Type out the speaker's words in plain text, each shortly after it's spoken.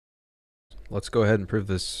let's go ahead and prove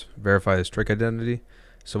this, verify this trig identity.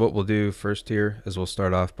 So what we'll do first here is we'll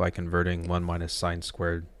start off by converting 1 minus sine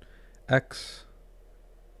squared x.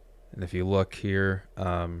 And if you look here,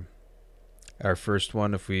 our first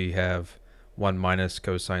one, if we have 1 minus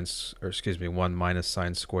cosine, or excuse me, 1 minus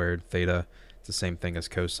sine squared theta, it's the same thing as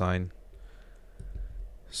cosine.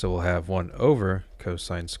 So we'll have 1 over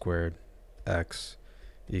cosine squared x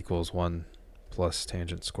equals 1 plus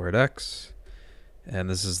tangent squared x. And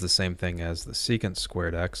this is the same thing as the secant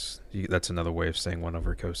squared x. That's another way of saying 1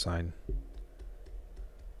 over cosine.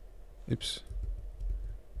 Oops.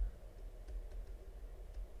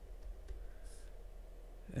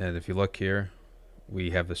 And if you look here,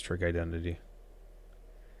 we have this trig identity.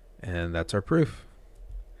 And that's our proof.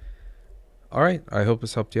 Alright, I hope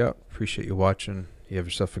this helped you out. Appreciate you watching. You have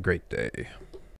yourself a great day.